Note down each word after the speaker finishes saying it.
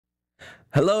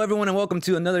Hello, everyone, and welcome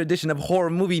to another edition of Horror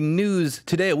Movie News.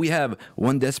 Today we have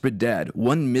one desperate dad,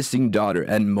 one missing daughter,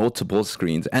 and multiple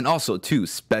screens, and also two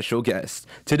special guests.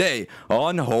 Today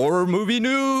on Horror Movie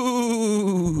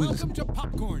News. Welcome to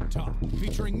Popcorn Talk,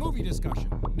 featuring movie discussion,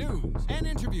 news, and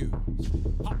interviews.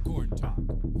 Popcorn Talk.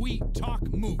 We talk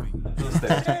movie.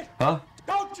 Huh?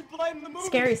 Don't you blame the movie.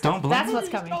 Scary stuff. Don't blame That's the what's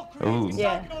coming. Ooh.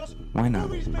 Yeah. Why not?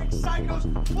 Movies make psychos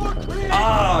more creative.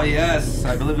 Oh, yes.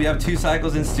 I believe we have two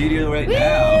cycles in studio right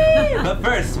now. But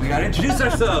first, we gotta introduce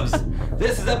ourselves.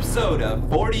 This is episode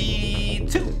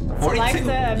 42. 42. Life, the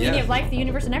meaning Yeah. of life, the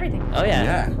universe, and everything. Oh yeah.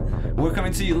 Yeah. We're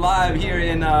coming to you live here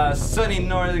in sunny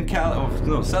Southern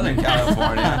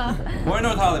California. We're in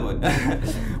North Hollywood.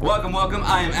 Welcome.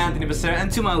 I am Anthony Becerra,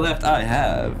 and to my left I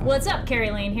have... What's up,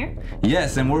 Carrie Lane here?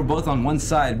 Yes, and we're both on one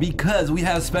side because we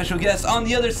have special guests. On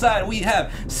the other side, we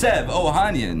have Sev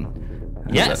Ohanian.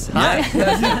 Yes. Hi.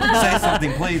 Yes. Say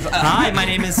something, please. Hi, my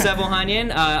name is Sev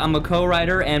Ohanian. I'm a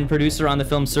co-writer and producer on the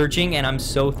film Searching, and I'm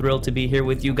so thrilled to be here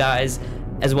with you guys,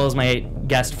 as well as my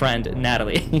guest friend,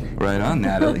 Natalie. Right on,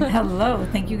 Natalie. Hello,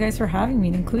 thank you guys for having me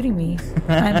and including me.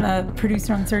 I'm a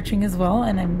producer on Searching as well,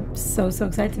 and I'm so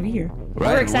excited to be here.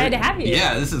 Right, We're excited to have you.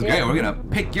 Yeah, this is great. We're gonna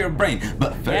pick your brain,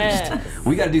 but first, Yes.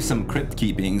 we gotta do some crypt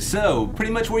keeping. So,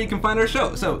 pretty much where you can find our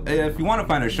show. So, if you want to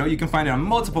find our show, you can find it on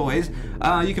multiple ways.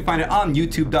 You can find it on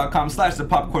YouTube.com/The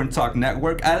Popcorn Talk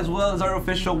Network, as well as our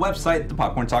official website,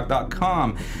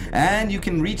 thepopcorntalk.com. And you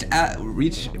can reach out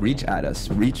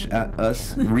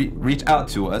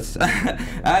to us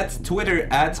at Twitter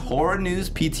at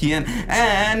HorrorNewsPTN,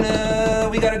 and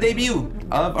we got a debut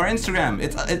of our Instagram.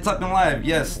 It's up and live.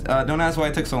 Yes. Don't ask why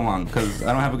it took so long, because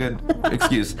I don't have a good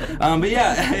excuse. But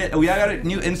yeah, we got a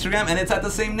new Instagram, and it's at the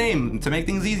same name to make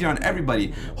things easier on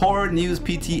everybody.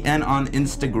 HorrorNewsPTN on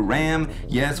Instagram.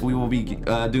 Yes, we will be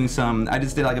doing some. I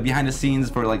just did like a behind the scenes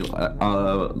for like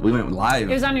we went live.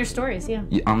 It was on your stories, yeah.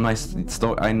 On my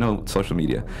story, I know social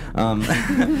media. And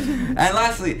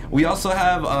lastly, we also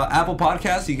have Apple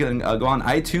Podcasts. You can go on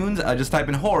iTunes, just type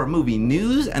in Horror Movie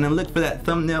News, and then look for that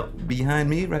thumbnail behind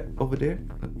me, right over there.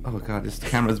 Oh God, this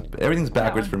camera's everything's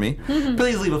backwards for me.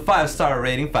 Please leave a 5-star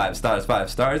rating, 5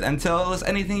 stars, and tell us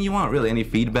anything you want, really, any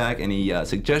feedback, any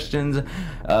suggestions,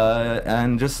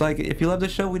 and just like if you love the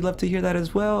show, we'd love to hear that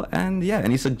as well. And yeah,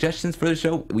 any suggestions for the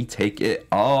show, we take it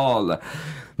all.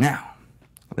 Now,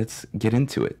 let's get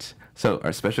into it. So,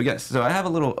 our special guest. So, I have a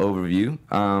little overview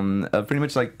of pretty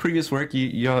much like previous work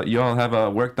you all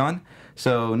have worked on.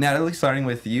 So, Natalie, starting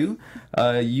with you,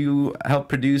 you helped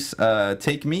produce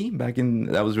Take Me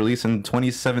that was released in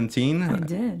 2017. I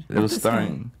did. It was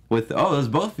starring with, it was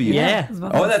both of you. Yeah.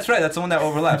 Oh, that's right. That's the one that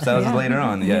overlaps. That was Yeah. later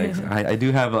on. Yeah, I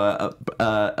do have a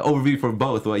overview for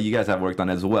both what you guys have worked on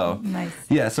as well. Nice.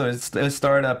 Yeah, so it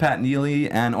starred Pat Neely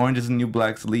and Orange is the New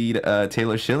Black's lead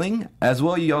Taylor Schilling. As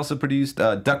well, you also produced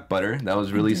Duck Butter. That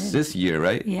was released this year,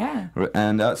 right? Yeah.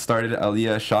 And that started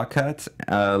Aliyah Shawkat,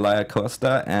 Laia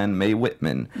Costa, and Mae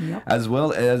Whitman. Yep. As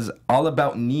well as All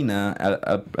About Nina,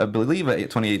 I believe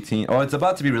 2018. Oh, it's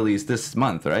about to be released this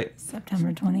month, right?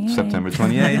 September 28th. September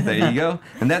 28th, there you go.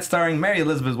 And that's starring Mary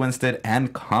Elizabeth Winstead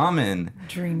and Common.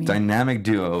 Dreamy. Dynamic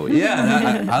duo.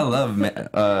 Yeah, I love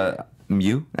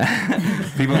Mew.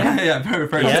 People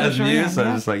refer to her as Mew, so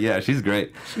I'm just like, yeah, she's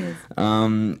great. She is.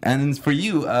 And for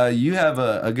you, you have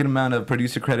a good amount of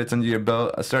producer credits under your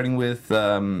belt, starting with,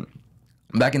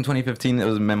 back in 2015, it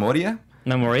was Memoria.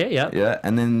 Yeah. Yeah,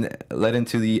 and then led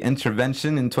into The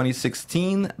Intervention in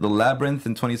 2016, The Labyrinth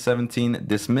in 2017,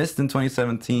 Dismissed in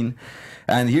 2017,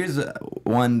 and here's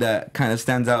one that kind of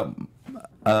stands out,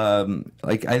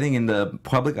 like I think in the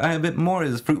public eye a bit more,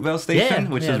 is Fruitvale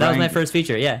Station, which is that was my first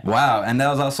feature. Yeah. Wow, and that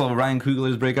was also Ryan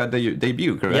Coogler's breakout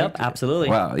debut, correct? Yep, absolutely.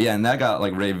 Wow, yeah, and that got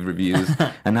like rave reviews,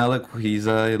 and now look what he's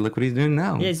doing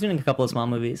now. Yeah, he's doing a couple of small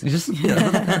movies. Just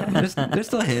there's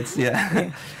still hits,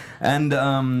 yeah. And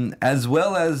as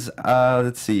well as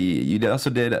let's see, you also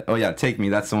did Take Me.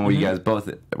 That's the one where you guys both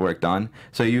worked on.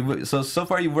 So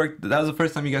far you've worked. That was the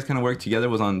first time you guys kind of worked together,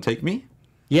 was on Take Me.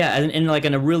 Yeah, in like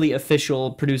in a really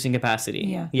official producing capacity.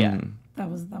 Yeah. Yeah. That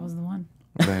was the one.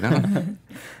 Right on.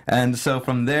 And so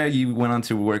from there, you went on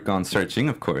to work on Searching,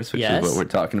 of course, which is what we're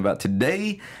talking about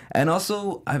today. And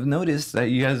also, I've noticed that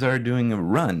you guys are doing a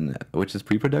Run, which is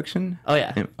pre-production. Oh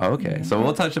yeah. Okay, so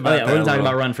we'll touch about that. We're talking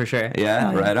about Run for sure.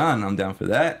 Yeah, right on. I'm down for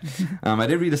that. I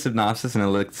did read the synopsis,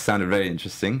 and it sounded very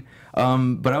interesting.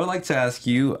 But I would like to ask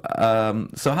you,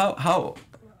 so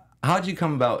how'd you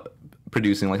come about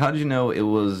producing? Like, how did you know it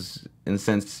was, in a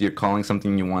sense, you're calling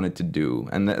something you wanted to do?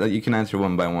 And that you can answer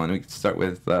one by one. We can start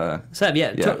with Seb.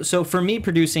 Yeah. So for me,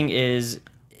 producing is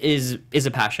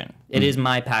a passion. It is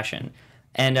my passion.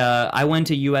 And I went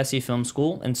to USC Film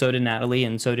School, and so did Natalie,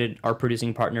 and so did our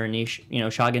producing partner, Anish,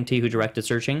 Shaganti, who directed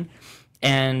Searching.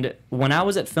 And when I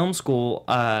was at film school,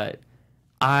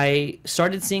 I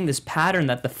started seeing this pattern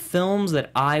that the films that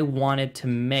I wanted to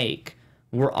make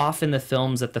were often the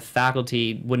films that the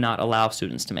faculty would not allow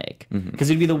students to make. Because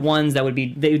it'd be the ones that would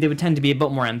be, they would tend to be a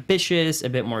bit more ambitious, a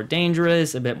bit more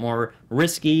dangerous, a bit more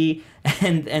risky.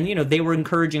 And they were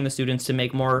encouraging the students to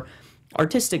make more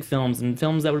artistic films and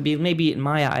films that would be maybe in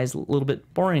my eyes a little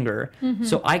bit boringer.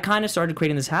 So I kind of started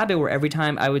creating this habit where every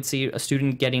time I would see a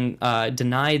student getting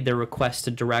denied their request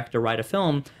to direct or write a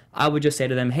film, I would just say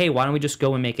to them, hey, why don't we just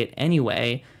go and make it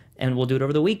anyway, and we'll do it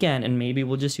over the weekend, and maybe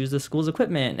we'll just use the school's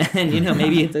equipment, and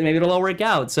maybe it'll all work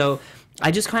out. So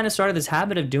I just kind of started this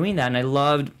habit of doing that, and I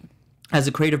loved, as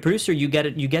a creative producer, you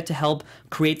get to help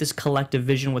create this collective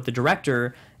vision with the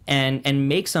director and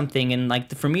make something. And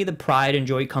like for me, the pride and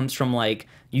joy comes from like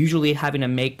usually having to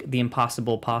make the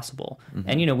impossible possible.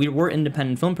 And we were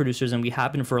independent film producers, and we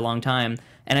have been for a long time.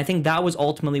 And I think that was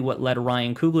ultimately what led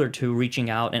Ryan Coogler to reaching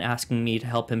out and asking me to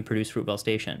help him produce Fruitvale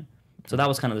Station. So that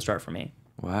was kind of the start for me.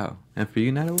 Wow. And for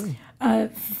you, Natalie?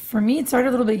 For me, it started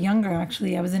a little bit younger,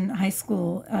 actually. I was in high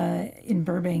school in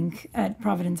Burbank at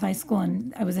Providence High School,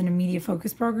 and I was in a media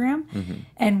focus program.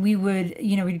 And we would,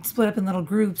 we'd split up in little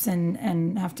groups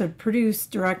and have to produce,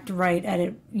 direct, write,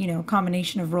 edit,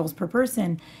 combination of roles per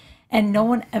person. And no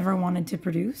one ever wanted to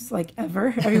produce, like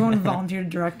ever. Everyone volunteered to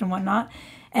direct and whatnot.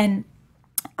 And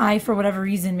I, for whatever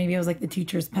reason, maybe I was like the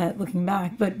teacher's pet looking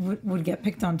back, but would get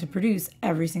picked on to produce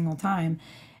every single time.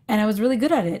 And I was really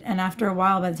good at it. And after a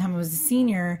while, by the time I was a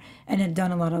senior and had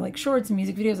done a lot of like shorts and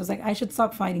music videos, I was like, I should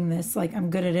stop fighting this. Like, I'm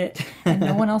good at it and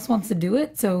no one else wants to do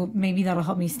it. So maybe that'll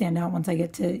help me stand out once I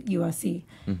get to USC.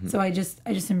 So I just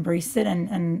embraced it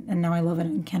and now I love it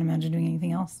and can't imagine doing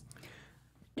anything else.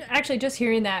 Actually, just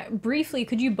hearing that briefly,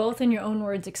 could you both in your own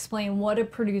words explain what a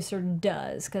producer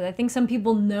does? Because I think some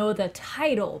people know the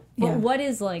title, but what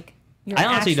is like your I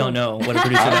honestly actual... don't know what a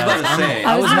producer does.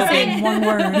 I was hoping one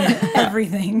word,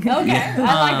 everything. Okay,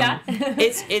 I like that.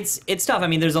 It's tough. I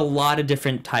mean, there's a lot of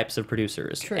different types of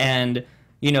producers. True. And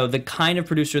the kind of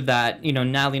producer that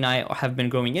Natalie and I have been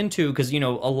growing into, because a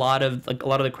lot of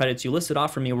the credits you listed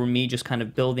off for me were me just kind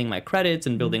of building my credits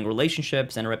and building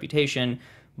relationships and a reputation.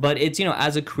 But it's,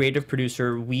 as a creative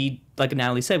producer, we, like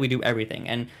Natalie said, we do everything.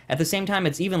 And at the same time,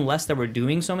 it's even less that we're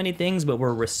doing so many things, but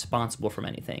we're responsible for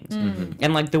many things.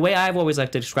 And like the way I've always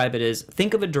liked to describe it is,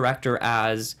 think of a director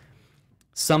as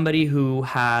somebody who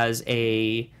has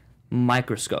a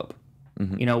microscope.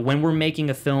 When we're making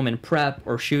a film in prep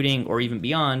or shooting or even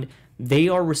beyond, they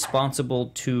are responsible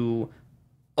to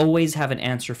always have an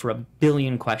answer for a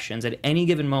billion questions. At any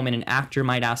given moment, an actor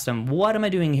might ask them, what am I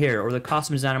doing here? Or the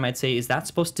costume designer might say, is that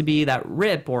supposed to be that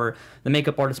rip? Or the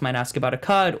makeup artist might ask about a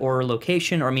cut or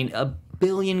location. Or a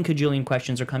billion cajillion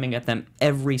questions are coming at them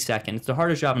every second. It's the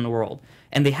hardest job in the world.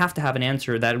 And they have to have an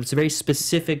answer that is very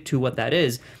specific to what that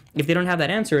is. If they don't have that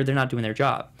answer, they're not doing their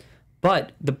job.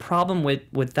 But the problem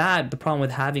with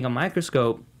having a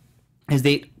microscope is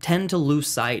they tend to lose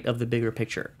sight of the bigger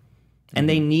picture. And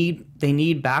they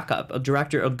need backup. A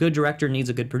good director needs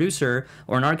a good producer,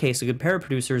 or in our case, a good pair of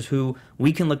producers who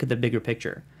we can look at the bigger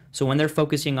picture. So when they're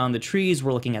focusing on the trees,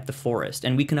 we're looking at the forest.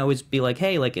 And we can always be like,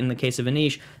 hey, like in the case of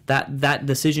Anish, that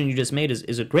decision you just made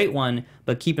is a great one,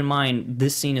 but keep in mind,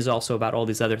 this scene is also about all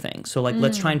these other things. So like,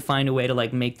 let's try and find a way to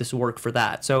like make this work for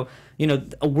that. So,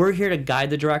 we're here to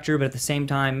guide the director, but at the same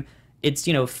time, it's,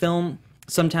 film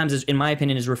sometimes, in my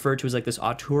opinion, is referred to as like this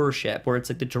auteurship, where it's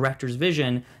like the director's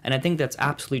vision. And I think that's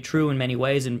absolutely true in many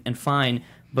ways and fine.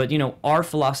 But, our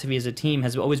philosophy as a team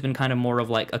has always been kind of more of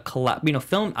like a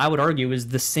film, I would argue, is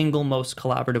the single most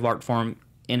collaborative art form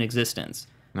in existence.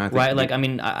 Right? Like, I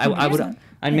mean, I would,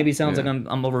 and maybe sounds like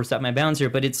I'm overstepping my bounds here,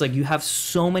 but it's like you have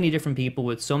so many different people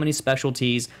with so many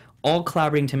specialties, all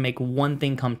collaborating to make one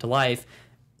thing come to life.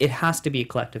 It has to be a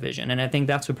collective vision. And I think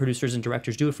that's what producers and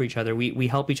directors do for each other. We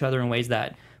help each other in ways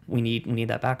that we need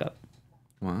that backup.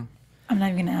 Wow. I'm not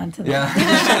even going to add to that.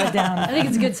 Yeah. Shut it down. I think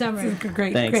it's a good summary. It's a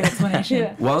great Thanks.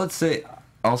 explanation. Well, let's say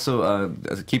also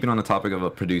keeping on the topic of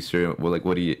a producer, well, like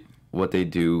what they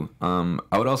do.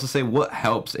 I would also say what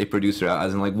helps a producer out,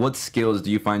 as in like what skills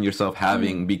do you find yourself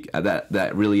having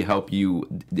that really help you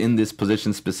in this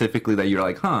position specifically, that you're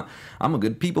like, I'm a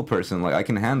good people person, like I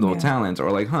can handle talent,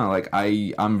 or like like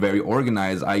I'm very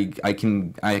organized, I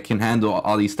can handle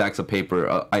all these stacks of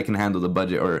paper, I can handle the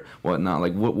budget or whatnot.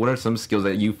 Like what are some skills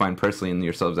that you find personally in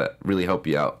yourselves that really help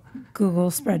you out? Google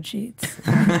spreadsheets.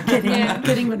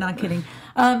 Kidding, but not kidding.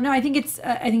 No, I think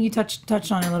you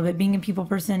touched on it a little bit, being a people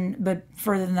person, but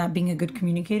further than that, being a good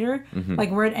communicator.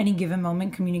 Like we're at any given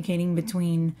moment communicating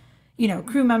between,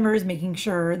 crew members, making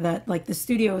sure that like the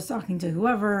studio is talking to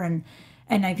whoever, and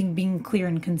I think being clear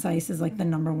and concise is like the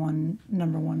number one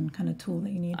kind of tool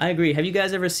that you need. I agree. Have you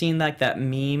guys ever seen like that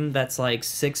meme that's like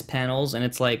 6 panels and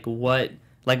it's like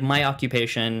like my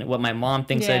occupation, what my mom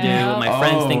thinks I do, what my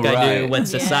friends think I do, what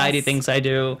society thinks I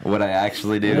do. What I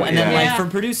actually do. And then like for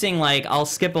producing, like I'll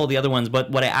skip all the other ones, but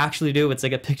what I actually do, it's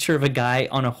like a picture of a guy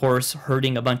on a horse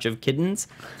herding a bunch of kittens.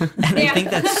 And I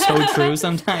think that's so true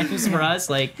sometimes for us.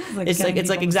 Like it's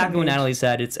like exactly what Natalie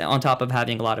said. It's on top of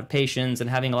having a lot of patience and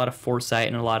having a lot of foresight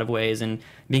in a lot of ways and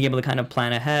being able to kind of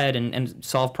plan ahead and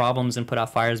solve problems and put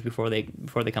out fires before they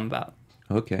come about.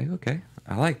 Okay.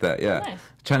 I like that. Yeah. Nice.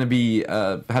 Trying to be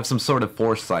have some sort of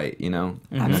foresight, in a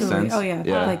Absolutely. sense. Oh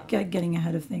yeah. Like getting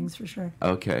ahead of things for sure.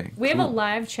 Okay. We have a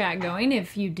live chat going.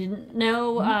 If you didn't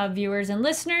know, viewers and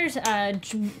listeners,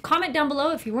 comment down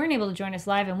below if you weren't able to join us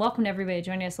live, and welcome to everybody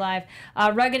joining us live.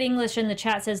 Rugged English in the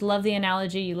chat says, "Love the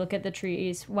analogy. You look at the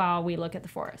trees while we look at the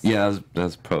forest." Yeah,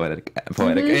 that's poetic.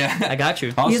 Yeah. I got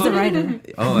you. Also, He's a writer.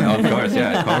 Oh, of course,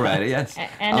 yeah, co-writer, yes.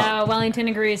 And Wellington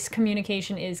agrees.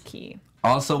 Communication is key.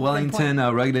 Also, Wellington,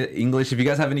 Rugged English. If you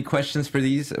guys have any questions for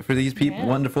these people,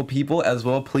 wonderful people as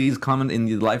well, please comment in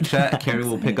the live chat. Carrie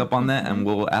will pick up on that, and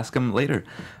we'll ask them later.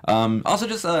 Also,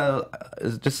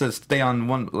 just to stay on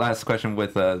one last question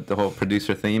with the whole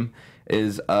producer theme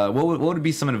is what would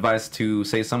be some advice to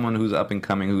say someone who's up and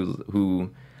coming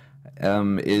who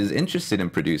is interested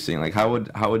in producing? Like, how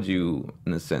would you,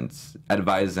 in a sense,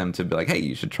 advise them to be like, hey,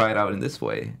 you should try it out in this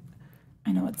way?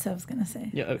 I know what Sev's gonna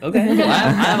say. Yeah, okay. Well, I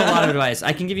have a lot of advice.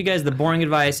 I can give you guys the boring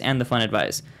advice and the fun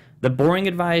advice. The boring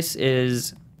advice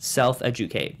is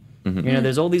self-educate. Mm-hmm.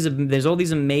 There's all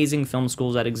these amazing film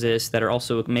schools that exist that are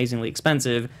also amazingly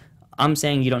expensive. I'm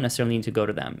saying you don't necessarily need to go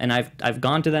to them. And I've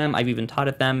gone to them. I've even taught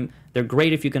at them. They're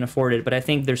great if you can afford it. But I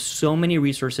think there's so many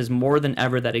resources more than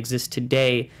ever that exist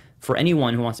today for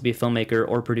anyone who wants to be a filmmaker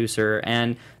or producer.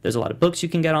 And there's a lot of books you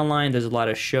can get online. There's a lot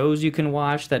of shows you can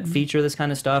watch that feature this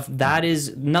kind of stuff.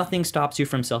 Nothing stops you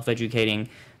from self-educating.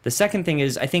 The second thing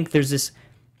is, I think there's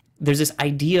this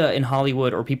idea in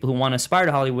Hollywood, or people who want to aspire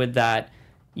to Hollywood, that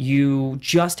you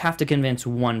just have to convince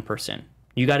one person.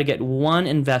 You got to get one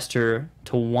investor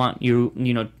to want you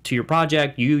to your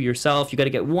project, you yourself. You got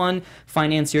to get one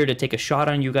financier to take a shot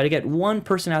on you. You got to get one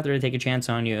person out there to take a chance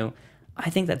on you. I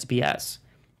think that's BS.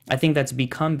 I think that's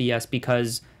become BS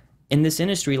because in this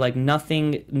industry, like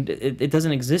it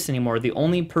doesn't exist anymore. The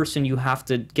only person you have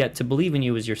to get to believe in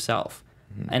you is yourself.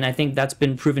 Mm-hmm. And I think that's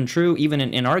been proven true even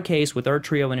in our case with our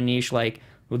trio and Anish. Like,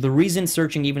 the reason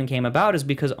searching even came about is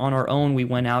because on our own we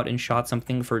went out and shot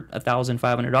something for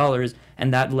 $1,500,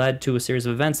 and that led to a series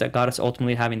of events that got us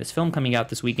ultimately having this film coming out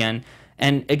this weekend.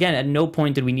 And again, at no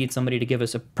point did we need somebody to give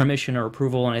us a permission or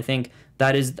approval. And I think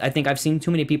I've seen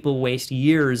too many people waste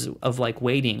years of like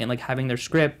waiting and like having their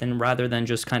script, and rather than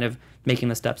just kind of making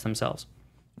the steps themselves.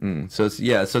 So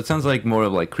it sounds like more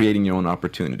of like creating your own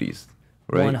opportunities.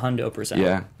 Right? 100%.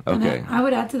 Yeah. Okay. And I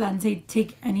would add to that and say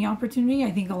take any opportunity.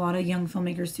 I think a lot of young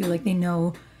filmmakers too, like they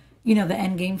know, the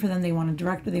end game for them. They want to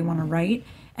direct or they want to write,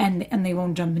 and they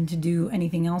won't jump in to do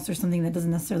anything else or something that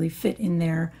doesn't necessarily fit in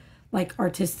their like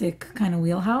artistic kind of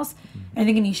wheelhouse. I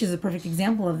think Anish is a perfect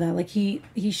example of that. Like he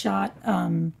shot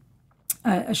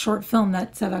a short film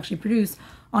that Sev actually produced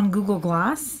on Google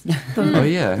Glass. Oh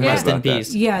yeah, rest in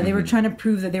peace. Yeah, they were trying to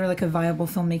prove that they were like a viable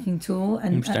filmmaking tool,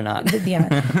 and they're not. Yeah,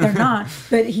 they're not.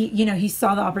 But he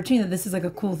saw the opportunity that this is like a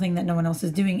cool thing that no one else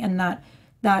is doing, and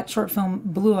that short film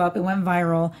blew up. It went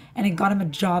viral, and it got him a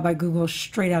job at Google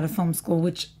straight out of film school,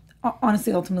 which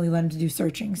honestly ultimately led him to do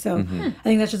searching. So I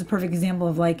think that's just a perfect example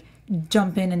of like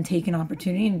jump in and take an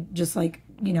opportunity and just like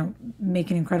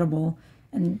make it incredible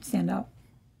and stand out.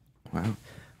 Wow.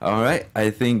 All right.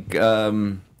 I think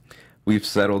we've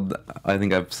settled. I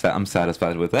think I'm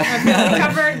satisfied with that. We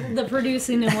covered the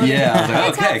producing and what Yeah, I was like,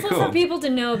 it's okay, helpful cool. for people to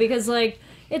know because like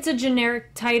it's a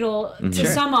generic title to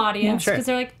some audience because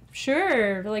they're like,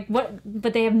 sure, like what,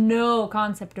 but they have no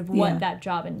concept of what that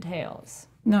job entails.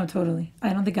 No, totally.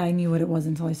 I don't think I knew what it was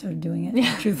until I started doing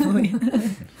it, truthfully.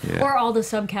 Or all the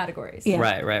subcategories. Yeah.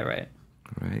 Right. Right.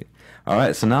 All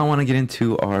right. So now I want to get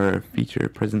into our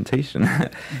feature presentation.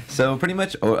 So pretty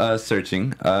much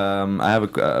searching. I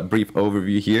have a brief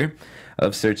overview here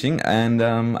of searching, and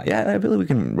I believe we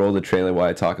can roll the trailer while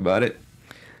I talk about it.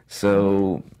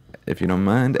 So if you don't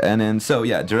mind, and then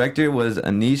director was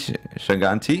Anish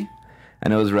Shaganti,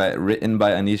 and it was written by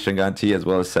Anish Shaganti as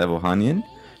well as Sev Ohanian.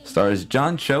 Stars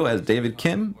John Cho as David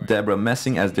Kim, Deborah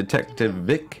Messing as Detective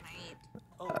Vic,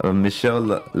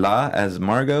 Michelle La as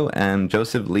Margot, and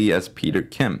Joseph Lee as Peter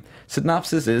Kim.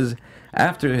 Synopsis is,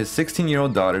 After his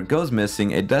 16-year-old daughter goes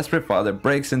missing, a desperate father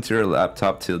breaks into her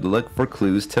laptop to look for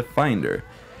clues to find her.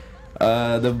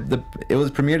 It was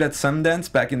premiered at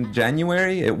Sundance back in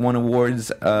January. It won awards,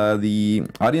 the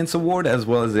Audience Award, as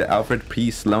well as the Alfred P.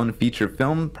 Sloan Feature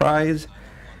Film Prize.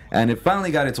 And it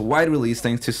finally got its wide release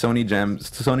thanks to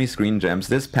Sony Screen Gems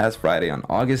this past Friday on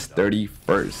August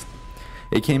 31st.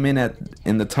 It came in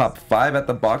the top 5 at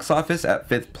the box office at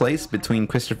 5th place between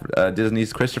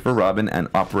Disney's Christopher Robin and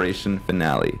Operation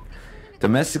Finale.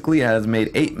 Domestically, it has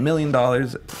made $8 million.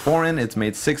 Foreign, it's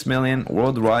made $6 million.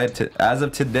 Worldwide, as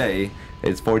of today,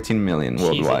 it's $14 million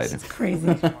worldwide. Jesus. It's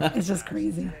crazy. It's just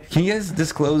crazy. Can you guys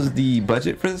disclose the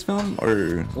budget for this film,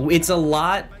 or? It's a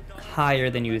lot higher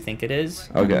than you would think it is.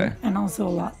 Okay. And also a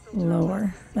lot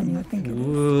lower than you would think it is.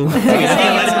 Ooh.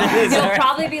 It'll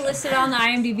probably be listed on the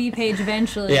IMDb page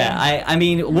eventually. Yeah, I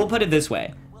mean, we'll put it this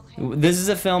way. This is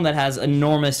a film that has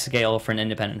enormous scale for an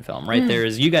independent film, right?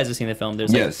 There's, you guys have seen the film.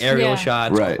 There's like aerial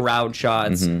shots, crowd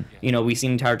shots. You know, we see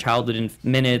entire childhood in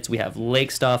minutes. We have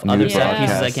lake stuff, other set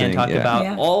pieces I can't talk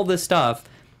about. All this stuff,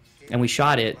 and we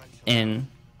shot it in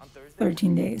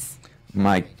 13 days.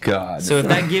 My God. So if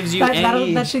that gives you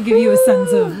that should give you a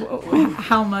sense of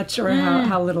how much or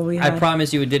how little we had. I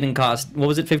promise you, it didn't cost. What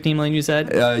was it? 15 million? You said.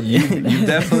 You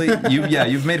definitely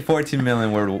you've made 14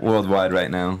 million worldwide right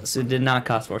now. So it did not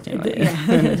cost 14 million.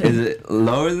 Is it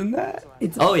lower than that?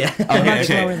 It's Oh yeah.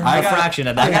 Okay. A fraction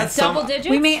of that. I got Double digits?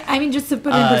 We made. I mean, just to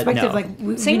put it in perspective, no. like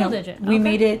we, Single you know, digit. We Okay.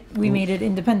 made it. We made it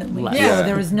independently. Yeah. So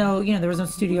there was no, there was no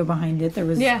studio behind it. There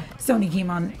was Sony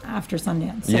came on after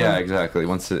Sundance. So Yeah, exactly.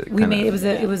 Once it we made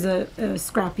it was a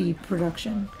scrappy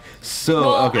production. So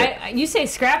Well, okay. you say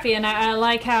scrappy, and I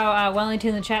like how Wellington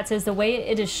in the chat says the way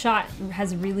it is shot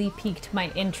has really piqued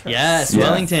my interest. Yes, Yes.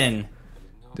 Wellington.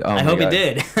 Oh I my hope God.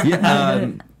 it did.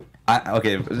 Yeah.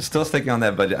 Okay, still sticking on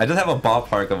that budget. I just have a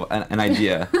ballpark of an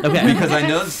idea. Okay. Because I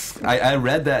know I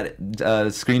read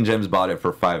that Screen Gems bought it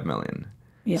for $5 million.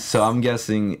 Yes. So I'm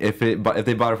guessing if they bought it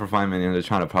for $5 million, they're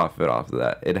trying to profit off of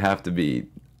that. It'd have to be.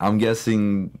 I'm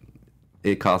guessing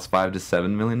it costs $5 to $7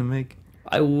 million to make.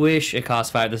 I wish it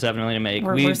cost $5 to $7 million to make.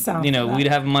 We're south of that. We'd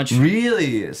have much.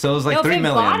 Really? So it was like If $3 they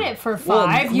million. bought it for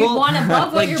 $5, you'd want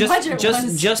above what your budget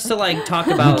was. Just to like talk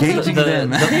about the Engaging them.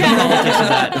 politics of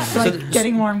that. Like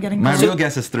getting warm, getting My cold. real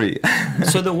guess is 3.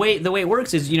 So the way it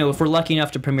works is, if we're lucky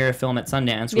enough to premiere a film at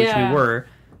Sundance, which Yeah. we were,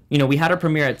 we had our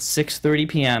premiere at 6:30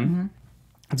 p.m.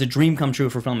 It's a dream come true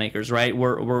for filmmakers, right?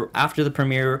 We're after the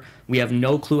premiere, we have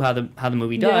no clue how the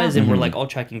movie does, and we're like all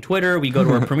checking Twitter. We go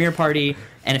to our premiere party,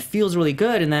 and it feels really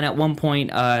good. And then at one point,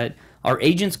 our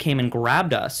agents came and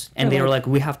grabbed us, and they were like,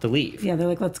 "We have to leave." Yeah, they're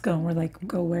like, "Let's go." We're like,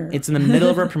 "Go where?" It's in the middle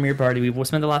of our premiere party. We've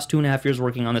spent the last 2.5 years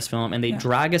working on this film, and they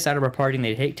drag us out of our party, and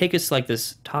they take us to like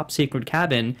this top secret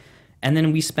cabin. And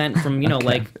then we spent from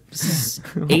like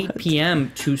 8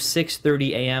 p.m. to 6:30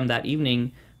 a.m. that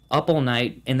evening, up all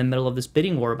night in the middle of this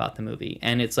bidding war about the movie.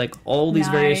 And it's like all these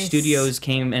various Nice. studios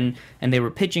came and they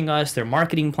were pitching us their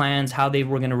marketing plans, how they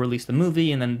were going to release the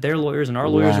movie, and then their lawyers and our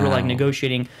lawyers were like Wow.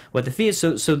 negotiating what the fee is.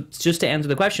 So just to answer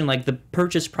the question, like the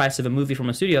purchase price of a movie from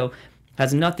a studio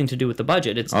has nothing to do with the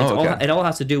budget. It all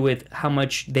has to do with how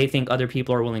much they think other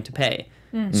people are willing to pay.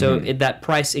 So that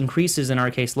price increases in our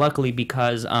case, luckily,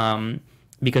 because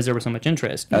there was so much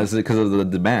interest. Because of the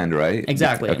demand, right?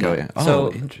 Exactly. Okay.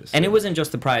 So, interesting. and it wasn't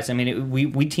just the price. I mean,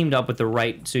 we teamed up with the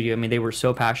right studio. I mean, they were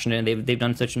so passionate, and they've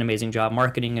done such an amazing job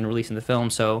marketing and releasing the film.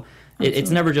 So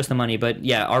it's never just the money. But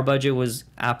yeah, our budget was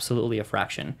absolutely a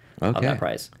fraction of that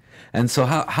price. And so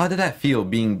how did that feel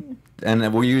being?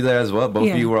 And were you there as well? Both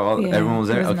of you were everyone was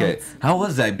there? it was Okay. nuts. How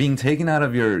was that, being taken out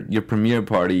of your premiere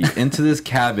party into this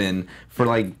cabin for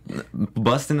like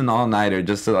busting an all-nighter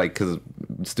just to like, because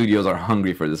studios are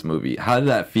hungry for this movie? How did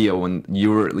that feel when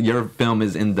your film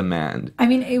is in demand? I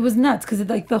mean, it was nuts because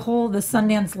like the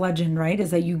Sundance legend, right,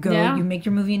 is that you go, you make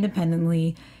your movie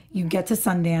independently, you get to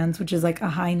Sundance, which is like a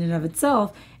high in and of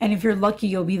itself, and if you're lucky,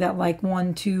 you'll be that like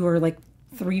 1, 2, or like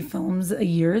 3 films a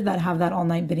year that have that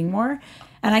all-night bidding war.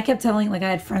 And I kept telling, like, I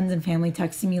had friends and family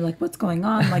texting me, like, what's going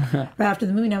on? Like, right after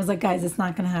the movie, and I was like, guys, it's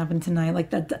not going to happen tonight.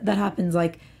 Like, that happens,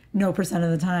 like, no percent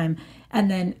of the time. And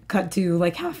then cut to,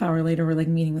 like, half hour later, we're, like,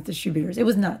 meeting with distributors. It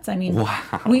was nuts. I mean,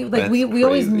 we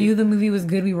always knew the movie was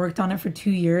good. We worked on it for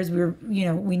 2 years. We were,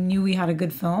 we knew we had a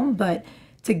good film. But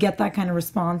to get that kind of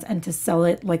response and to sell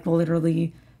it, like,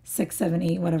 literally 6, 7,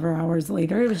 8, whatever hours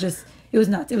later, it was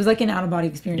nuts. It was like an out-of-body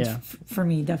experience for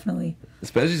me, definitely.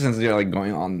 Especially since you're like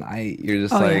going all night. You're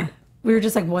just We were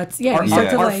just like, what's...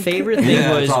 Our favorite thing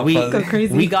was go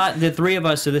crazy. we got the 3 of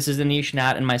us, so this is Anish,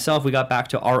 Nat, and myself, we got back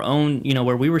to our own,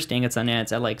 where we were staying at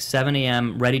Sundance at like 7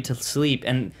 a.m. ready to sleep.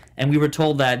 And and we were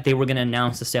told that they were going to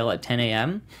announce the sale at 10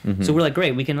 a.m. So we're like,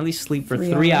 great, we can at least sleep for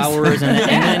 3 hours and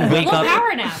then wake up.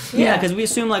 Power nap. Yeah, because we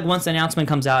assume like once the announcement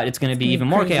comes out, it's going to be even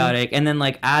more crazy. chaotic. And then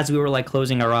like as we were like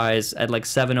closing our eyes at like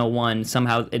 7:01,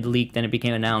 somehow it leaked and it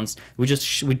became announced. We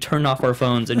turned off our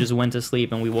phones and just went to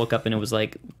sleep, and we woke up and it was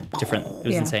like different. It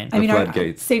was insane. I mean,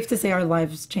 floodgates. safe to say our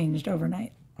lives changed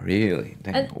overnight. Really?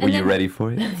 Dang. And Were you then- ready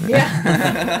for it?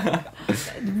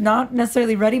 Not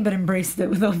necessarily ready, but embraced it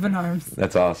with open arms.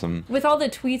 That's awesome. With all the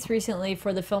tweets recently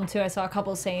for the film too, I saw a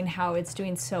couple saying how it's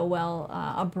doing so well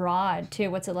abroad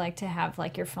too. What's it like to have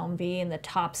like your film be in the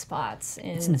top spots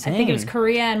in I think it was insane.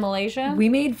 Korea and Malaysia? We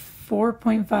made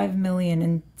 4.5 million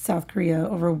in South Korea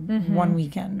over one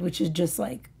weekend, which is just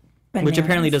like bananas. Which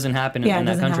apparently doesn't happen yeah, in it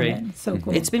that doesn't country. happen. So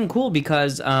cool. It's been cool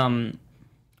because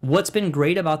what's been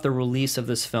great about the release of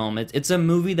this film, it's a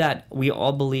movie that we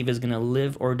all believe is going to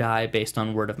live or die based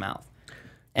on word of mouth.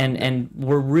 And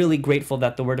we're really grateful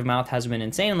that the word of mouth has been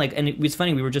insane. And it was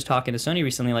funny, we were just talking to Sony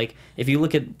recently, like if you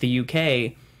look at the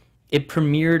UK, it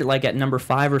premiered like at number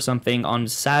 5 or something on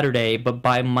Saturday, but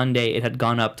by Monday it had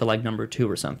gone up to like number 2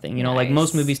 or something. You know, like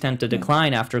most movies tend to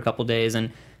decline after a couple days,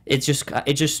 and it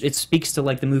speaks to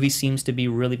like the movie seems to be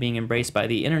really being embraced by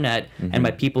the internet and by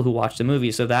people who watch the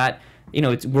movie. So that, you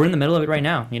know, we're in the middle of it right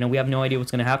now. You know, we have no idea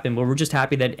what's going to happen, but we're just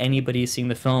happy that anybody is seeing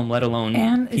the film, let alone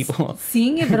and people.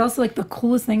 seeing it, but also like the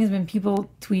coolest thing has been people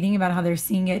tweeting about how they're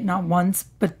seeing it not once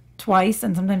but twice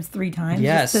and sometimes 3 times.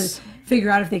 Yes. Just to figure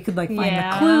out if they could like find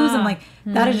the clues, and like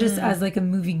that is just as like a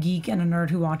movie geek and a nerd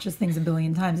who watches things a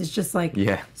billion times. It's just like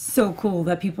so cool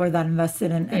that people are that invested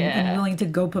and willing to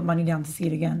go put money down to see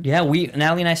it again. Yeah,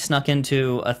 Natalie and I snuck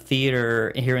into a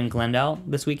theater here in Glendale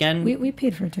this weekend. We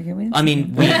paid for a ticket.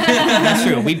 That's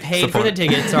true. We paid for the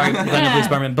ticket. Sorry, Glendale Police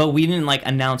Department, but we didn't like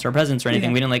announce our presence or anything.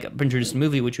 Yeah. We didn't like introduce the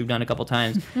movie, which we've done a couple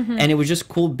times, and it was just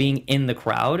cool being in the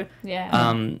crowd.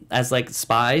 As like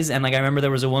spies, and like I remember there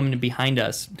was a woman behind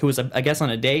us who was, I guess, on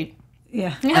a date.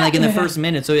 Yeah. And like in the first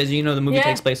minute, so as you know, the movie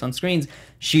takes place on screens.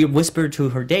 She whispered to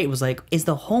her date, was like, "Is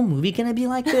the whole movie gonna be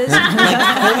like this?" Like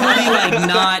totally like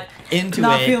not into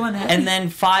Not it. feeling it. And then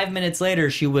 5 minutes later,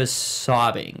 she was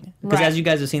sobbing because as you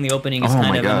guys have seen, the opening is Oh kind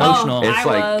my of God. emotional. It's I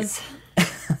like- was.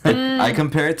 I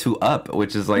compare it to Up,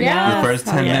 which is like Yes. the first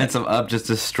 10 Yeah. minutes of Up just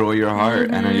destroy your heart,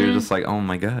 and then you're just like, oh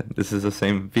my God, this is the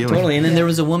same feeling. Totally. And then there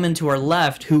was a woman to our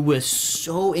left who was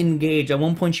so engaged. At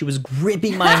one point, she was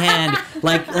gripping my hand,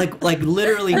 like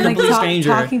literally And, like, complete stranger.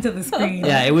 talking to the screen.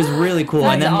 Yeah, it was really cool.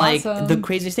 That's And then like awesome. the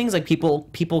craziest thing is like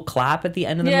people clap at the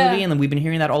end of the Yeah. movie, and then we've been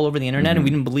hearing that all over the internet, and we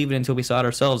didn't believe it until we saw it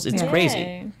ourselves. It's crazy.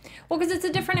 Yay. Well, because it's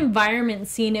a different environment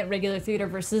seeing it regular theater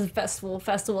versus festival.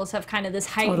 Festivals have kind of this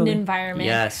heightened environment.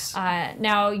 Yes.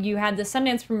 Now you had the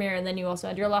Sundance premiere, and then you also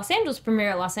had your Los Angeles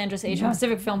premiere at Los Angeles Asian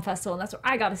Pacific Film Festival, and that's where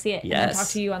I got to see it. And I Yes.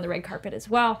 talked to you on the red carpet as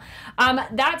well.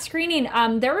 That screening,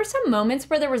 there were some moments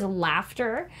where there was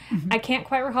laughter. I can't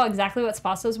quite recall exactly what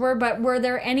spots those were, but were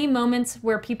there any moments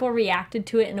where people reacted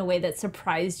to it in a way that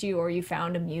surprised you or you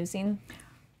found amusing?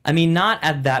 I mean, not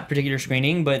at that particular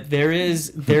screening, but there is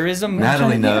a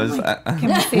Natalie knows. Can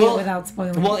we say it without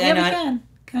spoiling? well, yeah, and we I- can.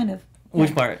 Kind of. Which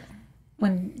Yeah. part?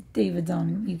 When David's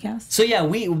on UCast. So yeah,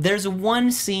 there's one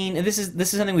scene, and this is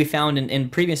something we found in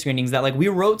previous screenings, that like we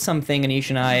wrote something, Anish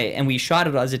and I, and we shot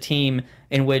it as a team,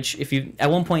 in which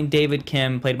at one point David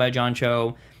Kim, played by John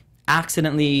Cho,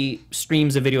 accidentally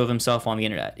streams a video of himself on the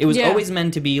internet. It was always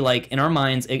meant to be like in our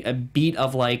minds a beat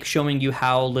of like showing you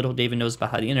how little David knows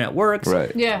about how the internet works.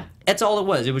 Right. Yeah. That's all it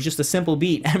was. It was just a simple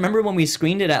beat. I remember when we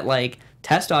screened it at like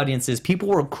test audiences, people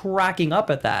were cracking up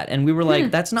at that, and we were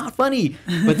like, "That's not funny."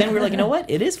 But then we were like, "You know what?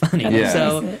 It is funny." Yeah.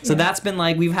 So that's been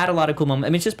like, we've had a lot of cool moments. I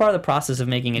mean, it's just part of the process of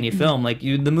making any film. Like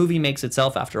the movie makes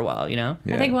itself after a while, you know.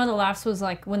 Yeah. I think one of the laughs was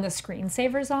like when the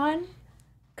screensaver's on,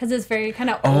 because it's very kind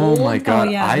of Oh old. my God,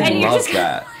 yeah. I And you're love just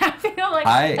that. laughing,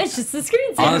 like, it's just the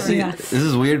screensaver. Honestly, Yeah. this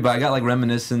is weird, but I got like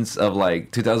reminiscence of like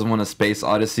 2001: A Space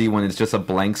Odyssey when it's just a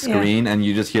blank screen and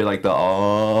you just hear like the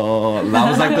that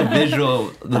was like the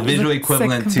visual like sick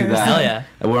equivalent to comparison. that. Hell yeah.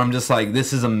 Where I'm just like,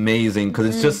 this is amazing because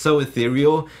it's just so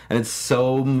ethereal and it's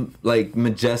so like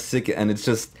majestic and it's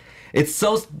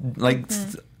so like.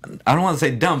 I don't want to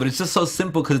say dumb, but it's just so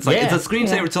simple because it's like it's a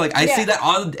screensaver. So like I see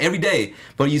that every day,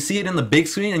 but you see it in the big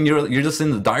screen and you're just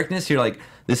in the darkness. You're like,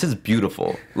 this is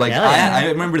beautiful. Like I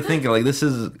remember thinking like, this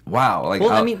is wow. Like Well,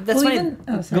 I mean, that's Well, why. even-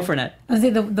 oh, Go sorry. for it. I was say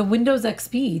the Windows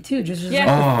XP too, just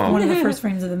Yeah. like one of the first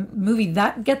frames of the movie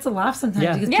that gets a laugh sometimes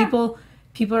Yeah. because Yeah.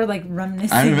 people are like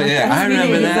reminiscing. I remember, like, I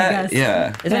remember days, I that. guess. Yeah.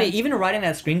 It's funny, even writing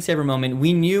that screensaver moment,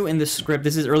 we knew in the script.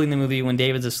 This is early in the movie when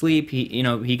David's asleep.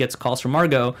 He gets calls from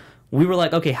Margot. we were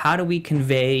like, okay, how do we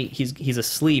convey he's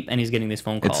asleep and he's getting these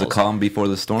phone calls? It's a calm before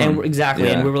the storm. And exactly.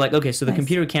 Yeah. And we were like, okay, so the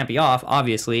computer can't be off,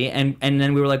 obviously. And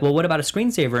then we were like, well, what about a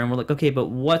screensaver? And we're like, okay, but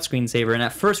what screensaver? And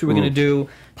at first we were going to do...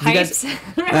 Pipes. Shout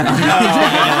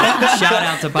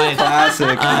out to Pipes.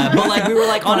 Classic. But like we were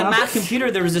like on a Mac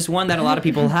computer, there was this one that a lot of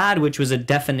people had, which was a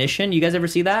definition. You guys ever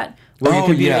see that? Where your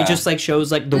computer, it just like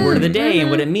shows like the word of the day and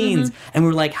what it means. And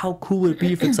we're like, how cool would it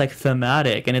be if it's like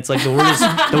thematic and it's like the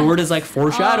word is like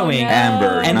foreshadowing. Oh, no.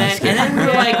 Amber. And then we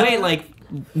were like, wait, like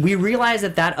we realized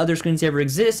that other screensaver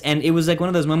exists, and it was like one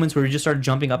of those moments where we just started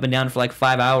jumping up and down for like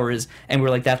 5 hours, and we're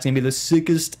like, that's gonna be the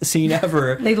sickest scene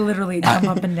ever. They literally jump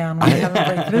up and down when we have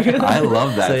a breakthrough. I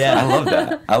love that. So, yeah. I love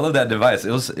that. I love that device.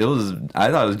 It was.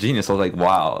 I thought it was genius. I was like,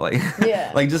 wow. Like,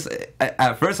 Yeah. like just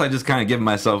at first, I just kind of give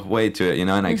myself way to it,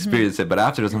 and I experienced it. But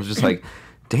after this, I was just like,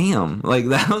 damn, like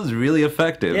that was really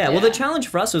effective. Yeah, well, the challenge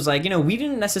for us was like, we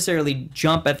didn't necessarily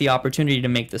jump at the opportunity to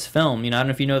make this film. I don't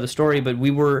know if you know the story, but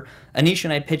Anisha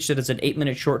and I pitched it as an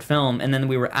 8-minute short film, and then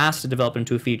we were asked to develop it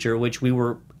into a feature, which we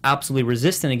were absolutely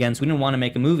resistant against. We didn't want to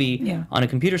make a movie on a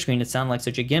computer screen. It sounded like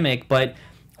such a gimmick, but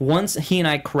once he and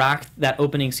I cracked that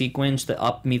opening sequence, the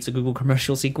Up meets a Google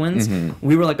commercial sequence,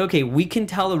 we were like, okay, we can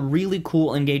tell a really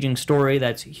cool, engaging story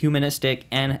that's humanistic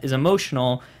and is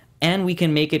emotional, and we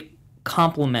can make it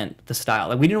complement the style.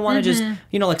 Like we didn't want to just,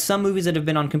 like some movies that have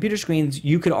been on computer screens,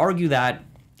 you could argue that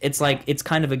it's like it's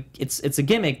kind of it's a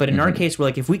gimmick, but in our case, we're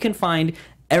like, if we can find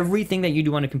everything that you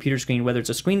do on a computer screen, whether it's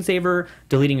a screensaver,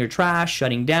 deleting your trash,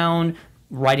 shutting down,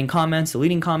 writing comments,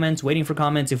 deleting comments, waiting for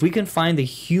comments, if we can find the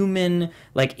human,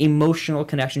 like emotional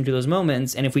connection to those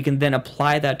moments, and if we can then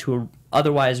apply that to a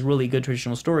otherwise really good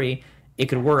traditional story, it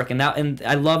could work. And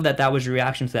I love that was your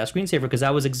reaction to that screensaver, because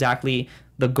that was exactly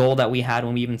the goal that we had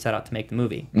when we even set out to make the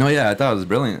movie. No, yeah, I thought it was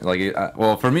brilliant. Like,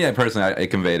 well, for me, I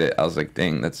conveyed it. I was like,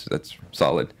 dang, that's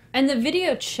solid. And the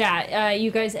video chat,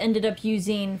 you guys ended up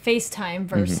using FaceTime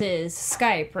versus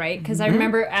Skype, right? Because I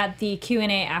remember at the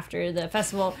Q&A after the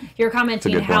festival, you were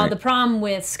commenting how the problem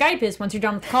with Skype is once you're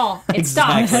done with the call, it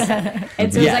stops.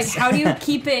 And so it's like, how do you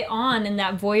keep it on in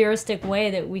that voyeuristic way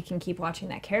that we can keep watching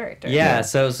that character? Yeah,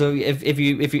 so if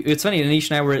you it's funny,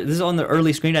 Anish and I this is on the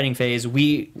early screenwriting phase.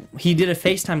 He did a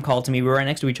FaceTime call to me. We were right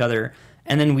next to each other.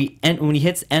 And then when he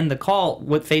hits end the call,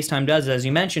 what FaceTime does, as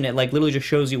you mentioned, it like literally just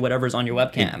shows you whatever's on your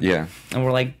webcam. Yeah. And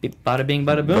we're like, bada bing,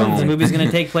 bada boom. The movie's going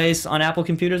to take place on Apple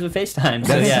computers with FaceTime.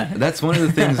 So that's one of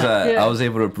the things that I was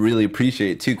able to really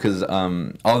appreciate too, because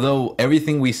although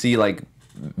everything we see like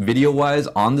video-wise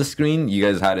on the screen, you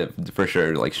guys had to for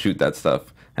sure like shoot that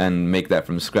stuff and make that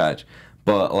from scratch.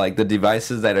 But like the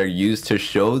devices that are used to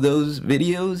show those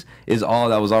videos is all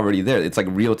that was already there. It's like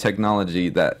real technology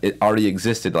that it already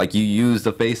existed. Like you used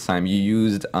the FaceTime, you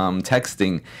used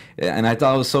texting, and I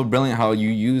thought it was so brilliant how you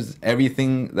used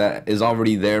everything that is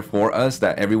already there for us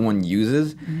that everyone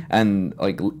uses, and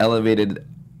like elevated,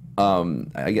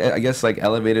 I guess like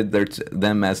elevated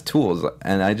them as tools.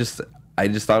 And I just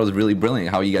thought it was really brilliant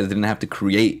how you guys didn't have to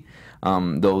create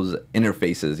those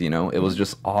interfaces, it was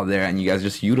just all there, and you guys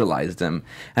just utilized them.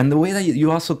 And the way that you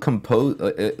also compose,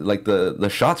 like the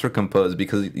shots were composed,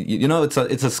 because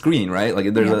it's a screen, right?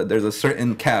 Like there's a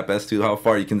certain cap as to how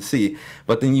far you can see,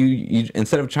 but then you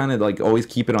instead of trying to like always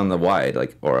keep it on the wide,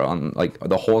 like, or on like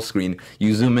the whole screen,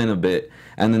 you zoom in a bit.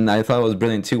 And then I thought it was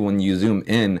brilliant too when you zoom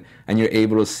in and you're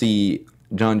able to see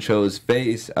John Cho's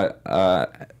face.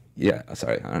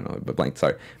 Sorry, I don't know, but blank.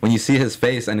 Sorry. When you see his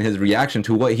face and his reaction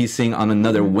to what he's seeing on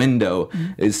another window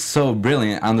is so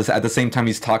brilliant. At the same time,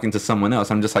 he's talking to someone else.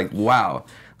 I'm just like, wow.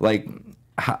 Like,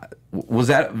 was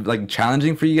that like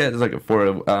challenging for you guys? Like for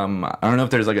I don't know if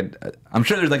there's like I'm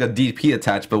sure there's like a DP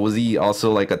attached, but was he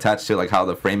also like attached to like how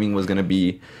the framing was gonna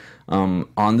be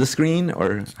on the screen,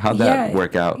 or how'd that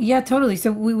work out? Yeah, totally.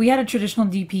 So we had a traditional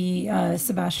DP,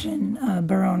 Sebastian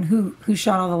Baron, who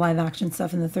shot all the live action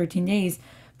stuff in the 13 days.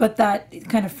 But that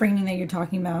kind of framing that you're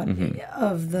talking about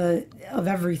of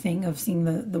everything, of seeing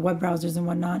the web browsers and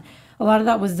whatnot, a lot of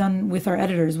that was done with our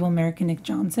editors, Will Merrick and Nick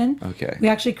Johnson. Okay. We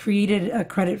actually created a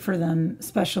credit for them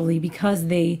specially because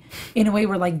they, in a way,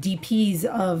 were like DPs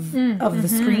of the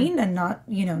screen and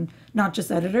not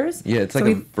just editors. Yeah, it's like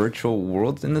a virtual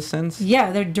world in a sense.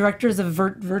 Yeah, they're directors of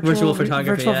virtual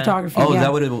photography. Oh, is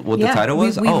that what the title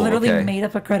was? We literally made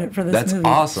up a credit for this movie. That's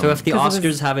awesome. So if the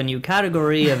Oscars have a new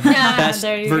category of best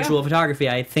virtual photography,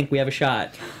 I think we have a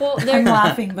shot. Well, I'm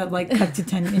laughing, but like cut to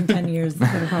 10 years,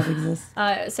 that'll probably exist.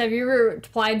 So have you ever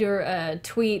replied to a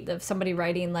tweet of somebody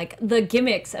writing like the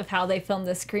gimmicks of how they filmed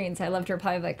the screens? I loved to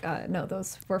reply like, no,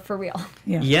 those were for real.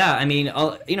 Yeah, I mean,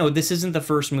 this isn't the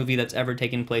first movie that's ever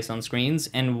taken place on screens,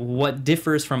 and what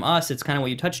differs from us, it's kind of what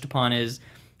you touched upon, is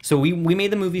So we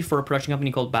made the movie for a production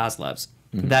company called Baslev's.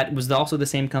 That was also the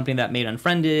same company that made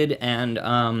Unfriended and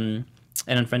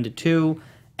Unfriended 2.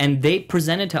 And they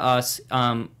presented to us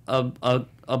a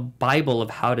Bible of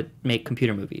how to make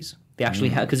computer movies. They actually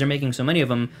had, because they're making so many of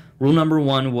them, rule number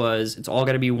 1 was it's all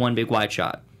got to be one big wide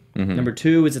shot. Number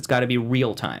 2 is it's got to be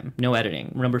real time, no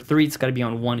editing. Number 3, it's got to be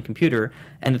on one computer.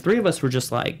 And the three of us were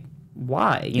just like,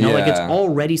 why? You know, like it's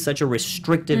already such a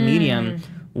restrictive medium.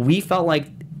 We felt like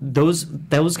those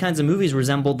kinds of movies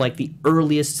resembled like the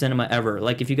earliest cinema ever.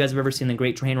 Like if you guys have ever seen The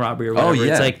Great Train Robbery or whatever,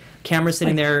 it's like camera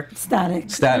sitting there, static,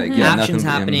 action's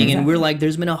happening, and we're like,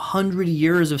 there's been 100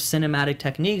 years of cinematic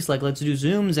techniques. Like let's do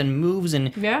zooms and moves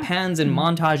and pans and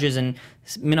montages and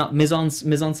mise en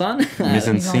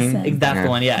scene. That's the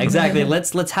one. Yeah, exactly.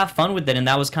 Let's have fun with it, and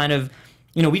that was kind of.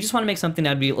 You know, we just want to make something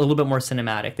that would be a little bit more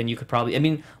cinematic than you could probably... I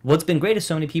mean, what's been great is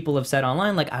so many people have said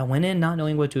online, like, I went in not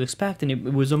knowing what to expect, and it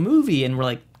was a movie, and we're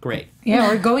like, great. Yeah,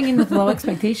 or going in with low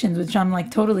expectations, which I'm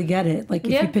like, totally get it. Like,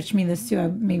 if you pitched me this too, I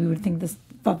maybe would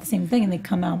thought the same thing, and they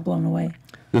come out blown away.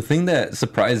 The thing that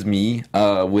surprised me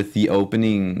with the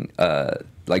opening,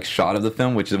 like, shot of the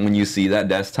film, which is when you see that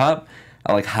desktop,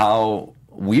 like, how...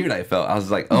 weird I felt. I was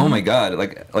like, oh my god,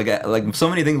 like so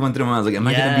many things went through my mind. I was like, am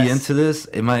I gonna be into this?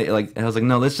 Am I like? I was like,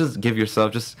 no, let's just give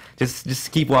yourself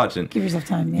just keep watching. Give yourself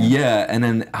time. Yeah, and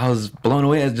then I was blown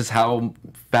away at just how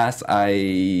fast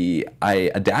I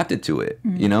adapted to it.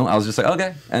 You know, I was just like,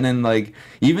 okay, and then like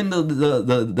even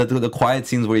the quiet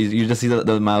scenes where you just see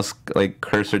the mouse like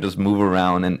cursor just move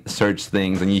around and search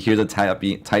things, and you hear the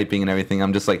typing and everything.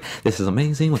 I'm just like, this is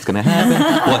amazing. What's gonna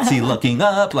happen? What's he looking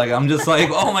up? Like I'm just like,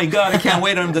 oh my god, I can't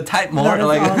wait on him to type more.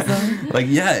 Like, awesome. Like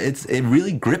yeah, it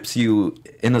really grips you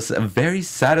in a very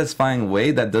satisfying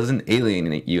way that doesn't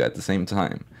alienate you at the same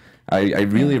time. I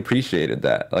really appreciated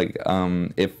that. Like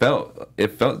it felt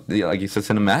like you said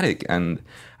cinematic, and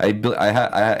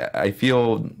I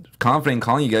feel confident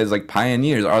calling you guys like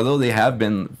pioneers. Although they have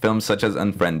been films such as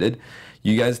Unfriended,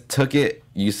 you guys took it.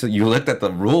 You looked at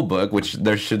the rule book, which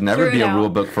there should never be a rule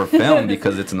book for film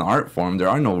because it's an art form. There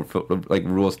are no like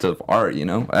rules to art, you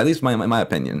know. At least my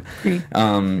opinion. You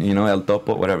know, el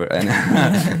topo, whatever.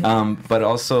 And but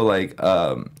also like.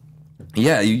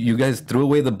 Yeah, you guys threw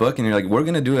away the book and you're like, we're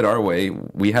gonna do it our way.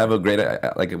 We have a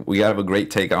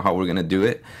great take on how we're gonna do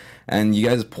it, and you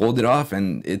guys pulled it off.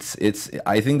 And it's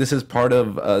I think this is part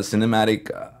of a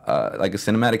cinematic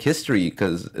history,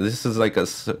 because this is like a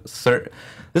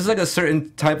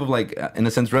certain type of like in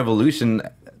a sense revolution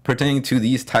pertaining to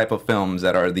these type of films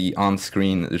that are the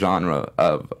on-screen genre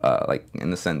of like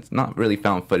in a sense not really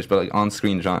found footage but like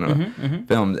on-screen genre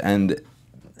films. And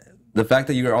the fact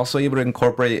that you were also able to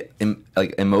incorporate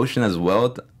like emotion as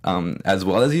well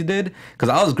as you did, because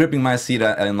I was gripping my seat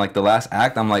in like the last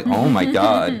act. I'm like, oh my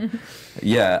god,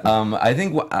 yeah. I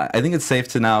think it's safe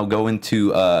to now go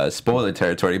into spoiler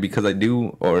territory, because I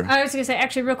was gonna say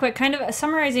actually real quick, kind of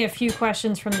summarizing a few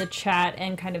questions from the chat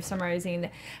and kind of summarizing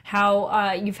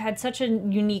how you've had such a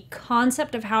unique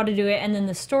concept of how to do it, and then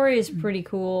the story is pretty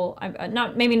cool.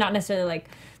 Not necessarily like,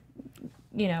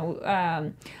 you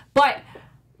know, but.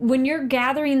 When you're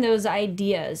gathering those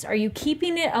ideas, are you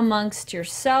keeping it amongst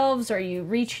yourselves? Are you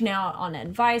reaching out on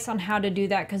advice on how to do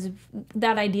that? Because of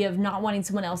that idea of not wanting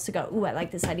someone else to go, ooh, I like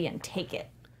this idea, and take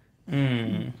it.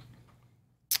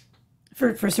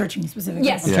 For searching specifically.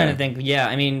 Yes. I'm trying to think. Yeah,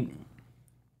 I mean,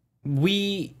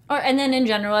 and then in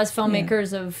general, as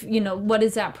filmmakers, of, you know, what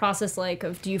is that process like?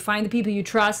 Of, do you find the people you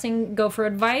trust and go for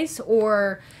advice,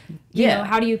 or you know,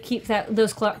 how do you keep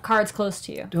those cards close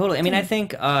to you? Totally. I mean, I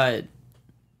think.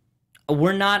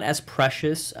 We're not as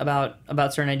precious about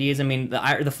certain ideas. I mean,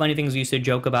 the funny thing is we used to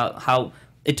joke about how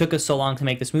it took us so long to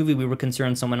make this movie. We were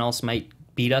concerned someone else might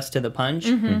beat us to the punch.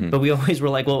 But we always were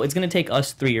like, well, it's going to take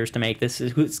us 3 years to make this.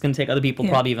 It's going to take other people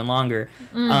probably even longer.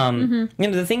 You know,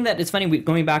 the thing that it's funny,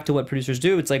 going back to what producers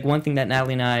do, it's like one thing that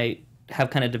Natalie and I have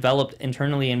kind of developed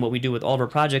internally, and what we do with all of our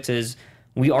projects is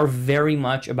we are very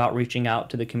much about reaching out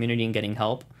to the community and getting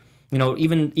help. You know,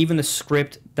 even the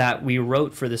script that we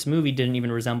wrote for this movie didn't even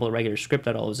resemble a regular script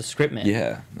at all. It was a scriptment.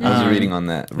 Yeah, I was reading on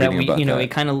that. It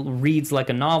kind of reads like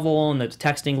a novel, and the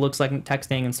texting looks like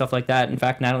texting and stuff like that. In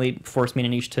fact, Natalie forced me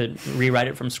and Anish to rewrite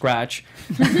it from scratch.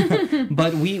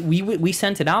 But we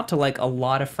sent it out to like a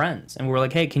lot of friends, and we were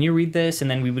like, hey, can you read this? And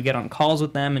then we would get on calls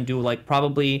with them and do like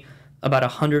probably about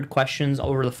 100 questions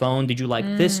over the phone. Did you like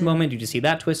this moment? Did you see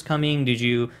that twist coming? Did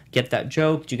you get that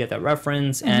joke? Did you get that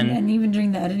reference? And even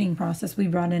during the editing process, we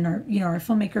brought in our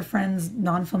filmmaker friends,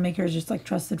 non-filmmakers, just like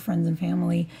trusted friends and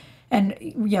family. And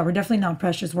yeah, we're definitely not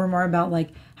precious. We're more about like,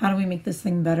 how do we make this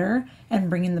thing better and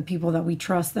bring in the people that we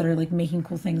trust that are like making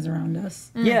cool things around us.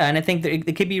 Yeah, and I think that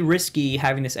it could be risky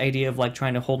having this idea of like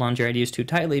trying to hold on to your ideas too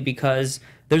tightly, because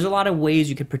there's a lot of ways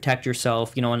you could protect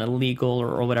yourself, you know, on a legal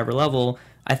or whatever level.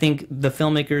 I think the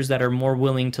filmmakers that are more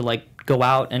willing to like go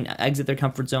out and exit their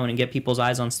comfort zone and get people's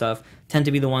eyes on stuff tend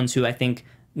to be the ones who I think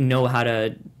know how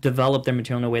to develop their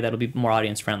material in a way that'll be more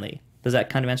audience friendly. Does that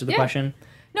kind of answer the question?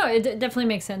 No, it definitely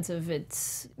makes sense if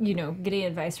it's, you know, getting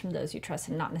advice from those you trust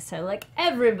and not necessarily like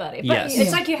everybody. But Yes.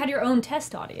 it's like you had your own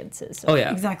test audiences. So Oh,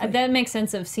 yeah. Exactly. that makes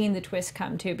sense of seeing the twist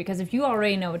come too, because if you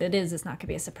already know what it is, it's not going to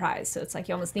be a surprise. So it's like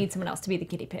you almost need someone else to be the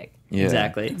guinea pig. Yeah.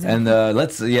 Exactly. And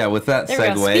with that There we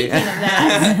go. segue. Speaking of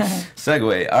that,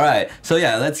 Segue. All right. So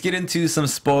yeah, let's get into some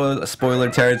spoiler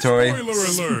territory. Spoiler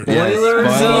alert. Yeah, Spoiler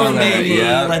zone, alert, baby.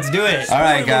 yeah. Let's do it. All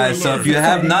right, guys. So alert. if you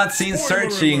have not seen Spoiler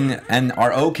Searching alert. and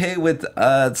are okay with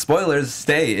spoilers,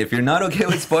 stay. If you're not okay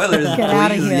with spoilers,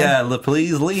 outta please, here.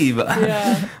 please leave.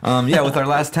 yeah. With our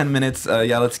last 10 minutes,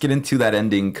 let's get into that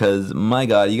ending, because my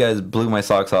God, you guys blew my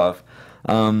socks off.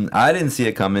 I didn't see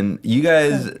it coming. You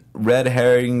guys red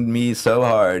herringed me so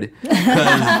hard.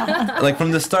 'Cause, like,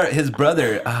 from the start, his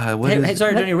brother, Hey,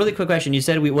 sorry, Johnny, really quick question. You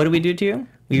said, what did we do to you?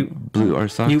 We blew our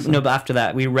socks off? No, but after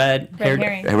that, we red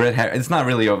herring. A red hair. It's not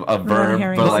really a verb,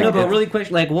 herring. but No, like No, but really quick,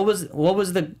 like, what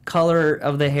was the color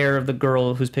of the hair of the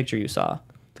girl whose picture you saw?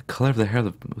 the color of the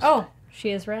hair. Oh,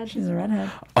 she is red. She's a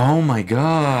redhead. Oh my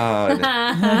God!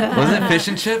 Was it fish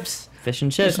and chips? Fish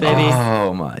and chips, baby.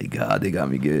 Oh my God, they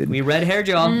got me good. We red haired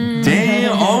y'all.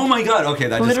 Damn! Oh my God! Okay,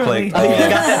 that Literally.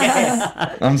 just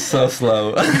clicked. I'm so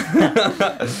slow.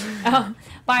 Oh,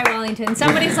 bye, Wellington.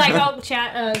 Somebody's like, oh,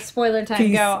 chat, spoiler time.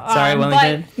 Peace. Go. Sorry,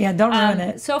 Wellington. Yeah, don't ruin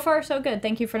it. So far, so good.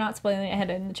 Thank you for not spoiling it ahead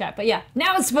in the chat. But yeah,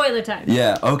 now it's spoiler time.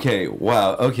 Yeah. Okay.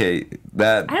 Wow. Okay.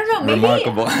 That. I don't know. Maybe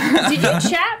remarkable. did you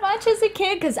chat much as a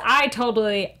kid? Because I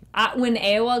totally. When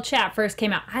AOL chat first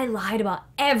came out, I lied about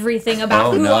everything about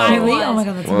Oh, who no. I Really? was. Oh my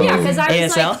God, that's Whoa. Yeah, because I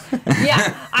was ASL? like,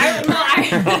 yeah,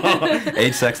 I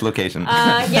Age, sex, location.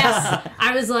 yes,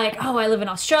 I was like, oh, I live in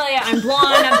Australia. I'm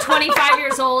blonde. I'm 25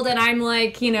 years old, and I'm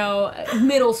like, you know,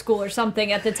 middle school or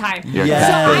something at the time. You're a Yes.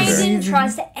 So I Carpenter. didn't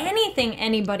trust anything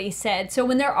anybody said. So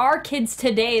when there are kids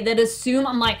today that assume,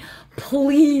 I'm like,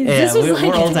 please, Yeah, this was we're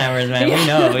like old timers, man. We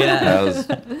know, yeah. That was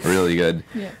really good.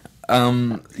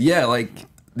 Like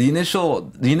the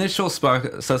initial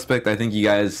suspect, I think you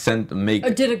guys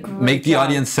make did a great make the job.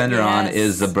 audience center on Yes.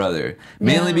 is the brother.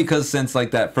 Mainly Yeah. because since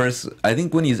like that first, I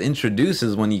think when he's introduced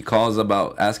is when he calls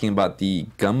asking about the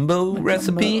gumbo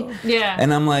recipe. Yeah.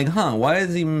 And I'm like, why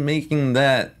is he making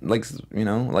that? Like, you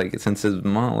know, like since his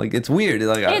mom, like it's weird.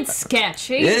 Like It's sketch.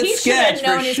 He It's should have sketch,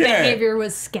 known for his sure. behavior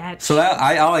was sketch. So that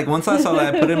I like once I saw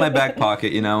that, I put it in my back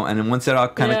pocket, you know, and then once it all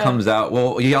kind of Yeah. comes out,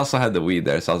 well, he also had the weed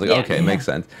there, so I was like, Yeah. okay, it makes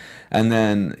sense. And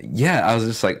then I was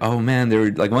just like, oh man, they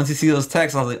were like, once you see those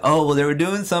texts, I was like, oh well, they were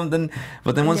doing something.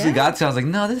 But then once we got to, it, I was like,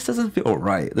 no, this doesn't feel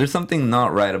right. There's something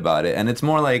not right about it, and it's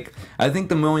more like I think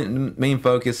the main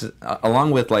focus,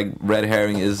 along with like red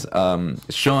herring, is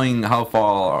showing how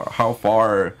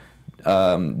far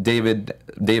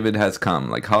David has come,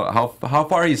 like how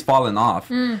far he's fallen off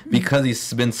because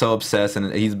he's been so obsessed,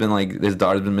 and he's been like his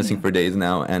daughter's been missing for days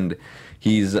now, and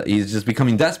he's just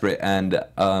becoming desperate, and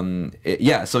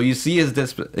so you see his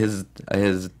desperate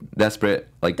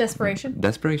like Desperation.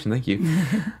 thank you,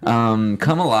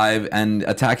 come alive and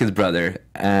attack his brother,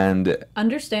 and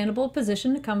Understandable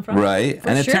position to come from. right, For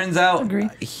and it sure. turns out Agree.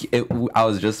 I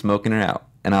was just smoking her out.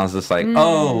 And I was just like,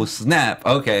 oh, snap.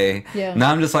 Okay. Yeah.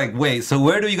 Now I'm just like, wait, so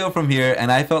where do we go from here?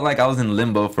 And I felt like I was in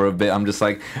limbo for a bit. I'm just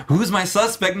like, who's my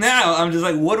suspect now? I'm just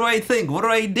like, what do I think? What do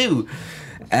I do?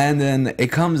 And then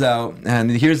it comes out, and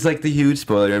here's like the huge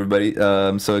spoiler, everybody.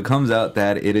 So it comes out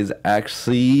that it is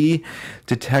actually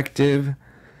Detective...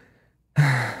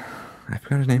 I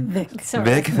forgot his name. Vic, Sorry.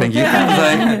 Vic, thank you. I was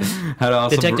like, how to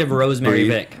also Detective Rosemary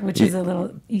breathe. Vick. which is a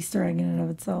little Easter egg in and of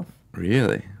itself.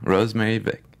 Really? Rosemary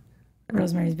Vic.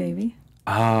 Rosemary's Baby.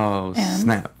 Oh, And?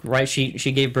 snap. Right, she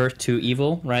gave birth to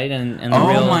Evil, right? And the Oh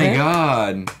real, my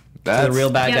God. the That's real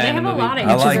bad Yeah, guy they in the have a movie. lot of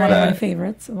I Which like is one of my that.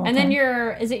 favorites of all And then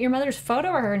time. is it your mother's photo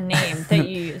or her name that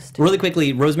you used? Really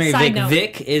quickly, Rosemary Side Vick. note.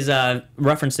 Vic is a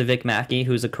reference to Vic Mackey,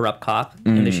 who's a corrupt cop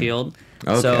in The Shield.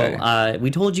 Okay. So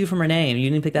we told you from her name. You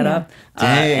didn't pick that Yeah. up.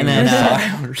 Dang,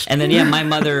 And then my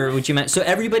mother, which you meant. So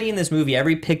everybody in this movie,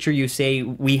 every picture you say,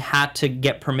 we had to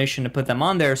get permission to put them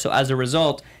on there. So as a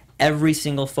result, every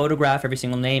single photograph, every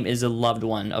single name is a loved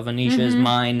one of Anisha's,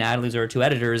 mine, Natalie's, our 2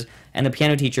 editors, and the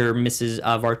piano teacher, Mrs.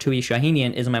 Vartui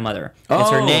Shahinian, is my mother. It's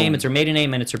her name, it's her maiden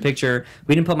name, and it's her picture.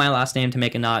 We didn't put my last name to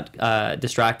make it not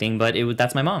distracting, but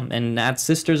that's my mom, and Nat's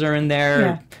sisters are in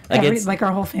there. Yeah, like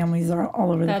our whole families are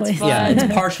all over the place. fun. Yeah,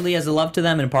 it's partially as a love to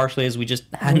them, and partially as we just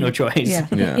had no choice. Yeah,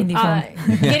 indie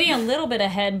film. Getting a little bit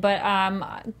ahead, but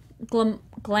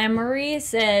Glamoury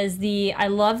says I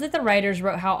love that the writers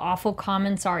wrote how awful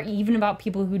comments are, even about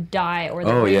people who die or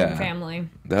their grieving family.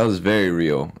 That was very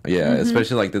real. Yeah,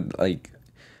 especially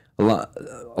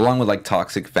along with like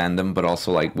toxic fandom, but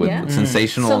also like with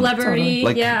sensational celebrity,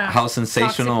 how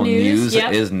sensational news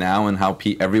is now, and how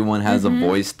everyone has a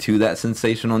voice to that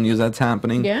sensational news that's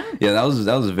happening. Yeah, that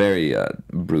was very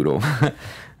brutal.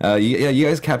 You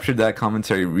guys captured that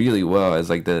commentary really well as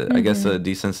like the I guess a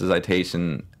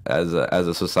desensitization as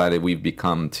a society we've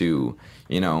become to,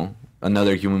 you know,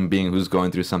 another human being who's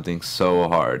going through something so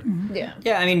hard.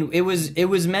 Yeah, I mean, it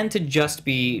was meant to just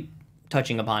be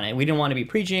touching upon it. We didn't want to be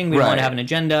preaching, we didn't want to have an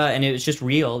agenda, and it was just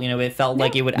real. You know, it felt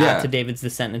like it would add to David's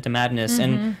descent into madness.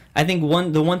 And I think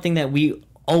the one thing that we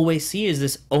always see is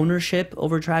this ownership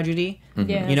over tragedy.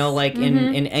 Yes. You know, like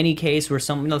in any case where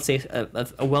let's say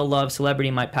a well-loved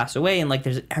celebrity might pass away, and like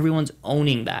everyone's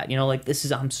owning that. You know, like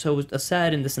I'm so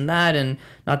sad and this and that, and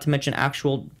not to mention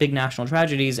actual big national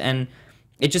tragedies. And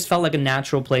it just felt like a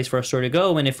natural place for us to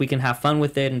go, and if we can have fun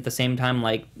with it, and at the same time,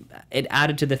 like, it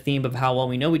added to the theme of how well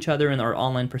we know each other and our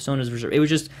online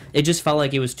personas. It just felt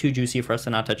like it was too juicy for us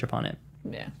to not touch upon it.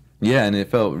 Yeah. Yeah, and it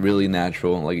felt really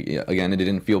natural. Like, again, it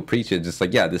didn't feel preachy. It's just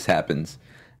like, yeah, this happens,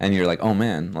 and you're like, oh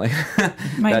man, like.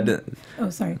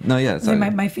 Sorry. No, yeah. Sorry.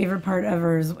 My favorite part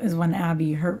ever is when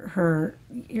Abby, her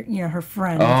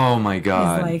friend. Oh my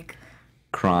God. Is like.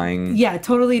 Crying. Yeah,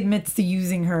 totally admits to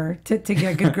using her to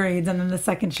get good grades, and then the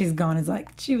second she's gone is like,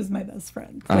 she was my best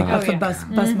friend. Like that's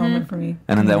the best moment for me.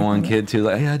 And then that one kid too,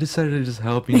 like, I decided to just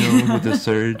help, you know, with the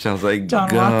search. I was like, John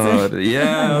God, Watson.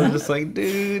 yeah. I was just like,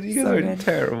 dude, you guys are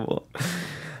terrible.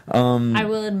 I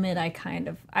will admit,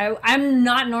 I'm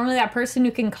not normally that person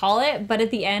who can call it, but at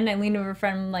the end, I leaned over a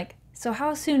friend and I'm like, so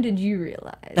how soon did you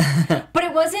realize? But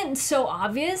it wasn't so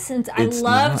obvious, since I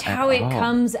loved how it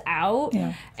comes out.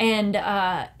 Yeah. And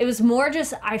it was more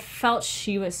just, I felt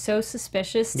she was so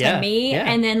suspicious to me.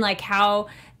 Yeah. And then like how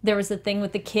there was the thing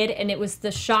with the kid, and it was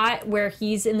the shot where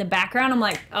he's in the background. I'm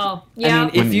like, oh, yeah. I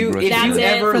mean, if you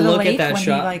ever look at that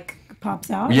shot. He, like,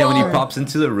 pops out. Yeah, when he pops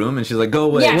into the room and she's like, go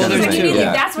away. Yeah,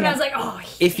 that's when I was like, oh.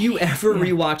 If you ever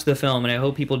rewatch the film, and I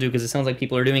hope people do because it sounds like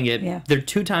people are doing it, there are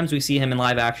 2 times we see him in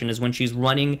live action is when she's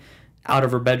running out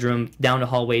of her bedroom down the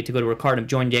hallway to go to her car to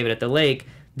join David at the lake.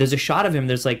 There's a shot of him.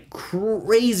 There's like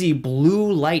crazy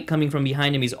blue light coming from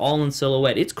behind him. He's all in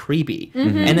silhouette. It's creepy.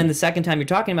 And then the second time you're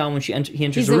talking about when he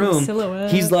enters the room,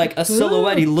 he's like a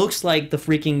silhouette. He looks like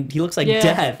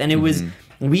death. And it was...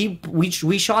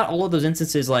 We shot all of those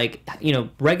instances, like, you know,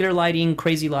 regular lighting,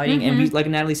 crazy lighting, and we, like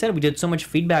Natalie said, we did so much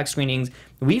feedback screenings.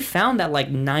 We found that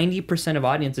like 90% of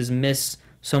audiences miss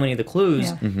so many of the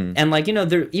clues. And like, you know,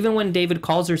 even when David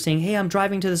calls her saying, hey, I'm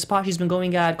driving to the spot she's been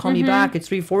going at, call me back, it's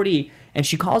 3:40, and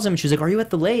she calls him and she's like, are you at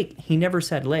the lake? He never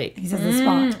said lake. He says the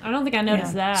spot. I don't think I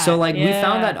noticed that. So like we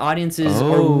found that audiences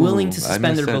are willing to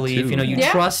suspend their belief. You know, you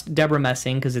trust Deborah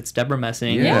Messing because it's Deborah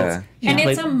Messing. And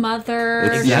it's a mother.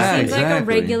 She seems like a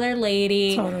regular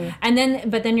lady. Totally.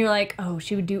 But then you're like, oh,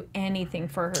 she would do anything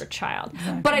for her child.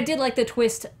 Exactly. But I did like the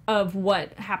twist of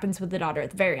what happens with the daughter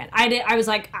at the very end. I was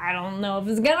like, I don't know if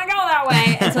it's gonna go that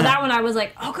way. And so that one I was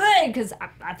like, oh good, because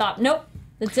I thought, nope.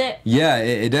 That's it. Yeah,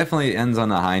 it definitely ends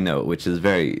on a high note, which is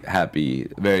very happy,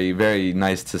 very, very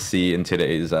nice to see in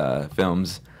today's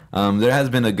films. There has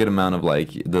been a good amount of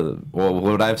like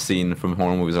what I've seen from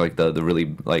horror movies are like the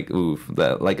really like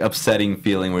that like upsetting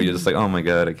feeling where you're just like, oh my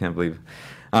God, I can't believe.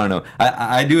 I don't know.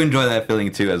 I do enjoy that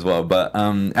feeling too as well. But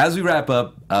as we wrap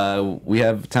up, we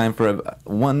have time for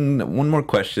one more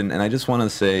question, and I just want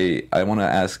to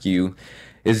ask you,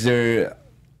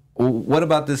 what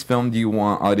about this film do you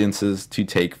want audiences to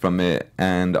take from it,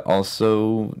 and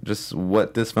also just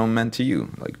what this film meant to you,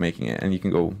 like making it? And you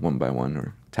can go one by one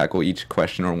or tackle each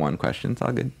question or one question. It's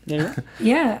all good.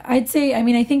 Yeah, I'd say, I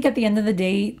mean, I think at the end of the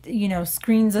day, you know,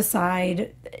 screens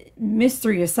aside,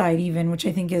 mystery aside even, which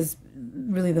I think is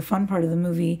really the fun part of the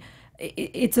movie,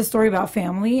 it's a story about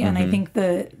family. And I think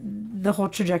the whole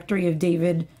trajectory of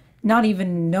David not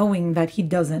even knowing that he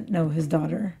doesn't know his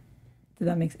daughter. Did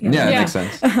that make sense? Yeah, it makes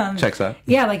sense. Checks out.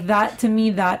 Yeah, like that, to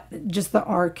me, that just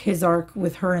his arc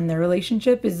with her and their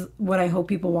relationship is what I hope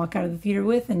people walk out of the theater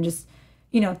with, and just,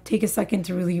 you know, take a second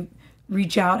to really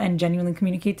reach out and genuinely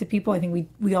communicate to people. I think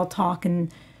we all talk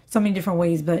and so many different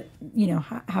ways, but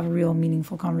have a real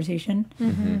meaningful conversation.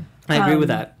 I agree with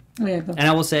that. Yeah, go. And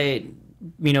I will say,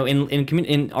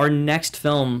 in our next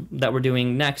film that we're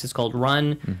doing next, it's called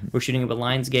Run. We're shooting it with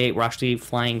Lionsgate. We're actually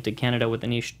flying to Canada with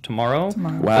Anish tomorrow.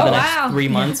 Wow. For the next 3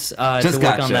 months to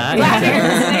work on that.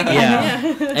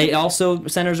 Yeah. It also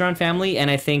centers around family, and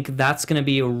I think that's going to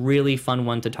be a really fun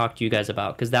one to talk to you guys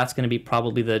about, because that's going to be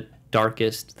probably the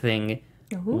darkest thing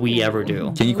we ever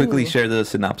do. Can you quickly share the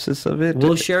synopsis of it?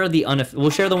 We'll share the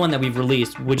one that we've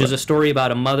released, which is a story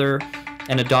about a mother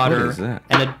and a daughter, What is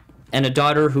that? and a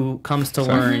daughter who comes to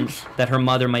learn that her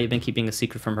mother might have been keeping a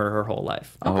secret from her whole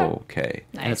life. Okay.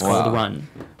 And it's called Run.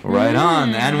 Right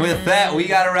on. And with that, we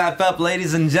got to wrap up,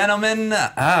 ladies and gentlemen.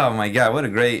 Oh my God, what a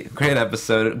great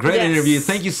episode. Great interview.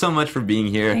 Thank you so much for being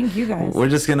here. Thank you guys. We're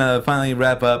just going to finally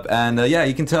wrap up. And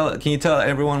can you tell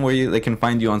everyone where they can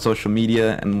find you on social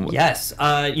media? And Yes.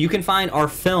 You can find our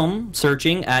film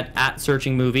searching at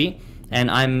Searching Movie. And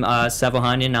I'm Sev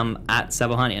Ohanian. I'm at Sev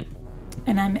Ohanian.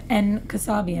 And I'm N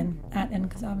Qasabian, at N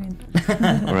Qasabian.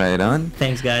 Right on.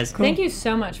 Thanks, guys. Thank you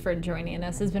so much for joining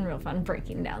us. It's been real fun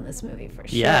breaking down this movie for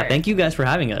sure. Yeah, thank you guys for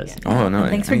having us. Oh, no.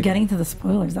 Thanks for getting to the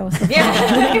spoilers. That was so fun.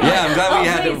 Yeah, I'm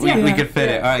glad we could fit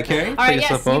it. Yeah. All right, Carrie, All right, take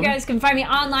yes, yourself you over. guys can find me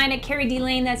online at Carrie D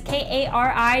Lane. That's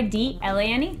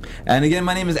KaridLane. And again,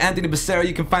 my name is Anthony Becerra.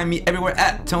 You can find me everywhere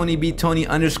at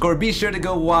TonyBTony_. Be sure to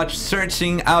go watch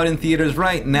Searching out in theaters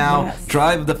right now. Yes.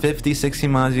 Drive the 50, 60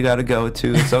 miles you gotta go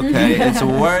to. It's okay. It's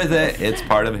worth it. It's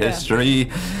part of history.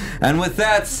 And with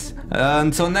that,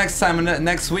 until next time,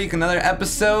 next week, another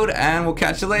episode, and we'll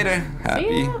catch you later.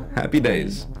 Happy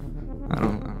days. I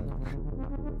don't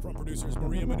know. From producers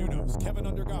Maria Menounos, Kevin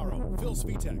Undergaro, Phil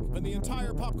Svitek, and the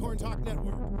entire Popcorn Talk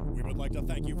Network, we would like to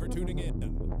thank you for tuning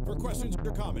in. For questions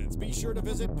or comments, be sure to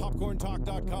visit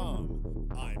popcorntalk.com.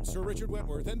 I'm Sir Richard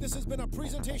Wentworth, and this has been a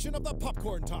presentation of the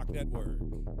Popcorn Talk Network.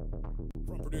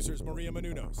 From producers Maria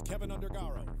Menounos, Kevin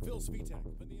Undergaro, Phil Svitek,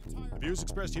 and the entire... The views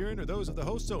expressed herein are those of the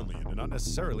hosts only and do not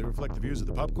necessarily reflect the views of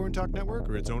the Popcorn Talk Network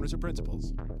or its owners or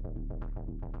principals.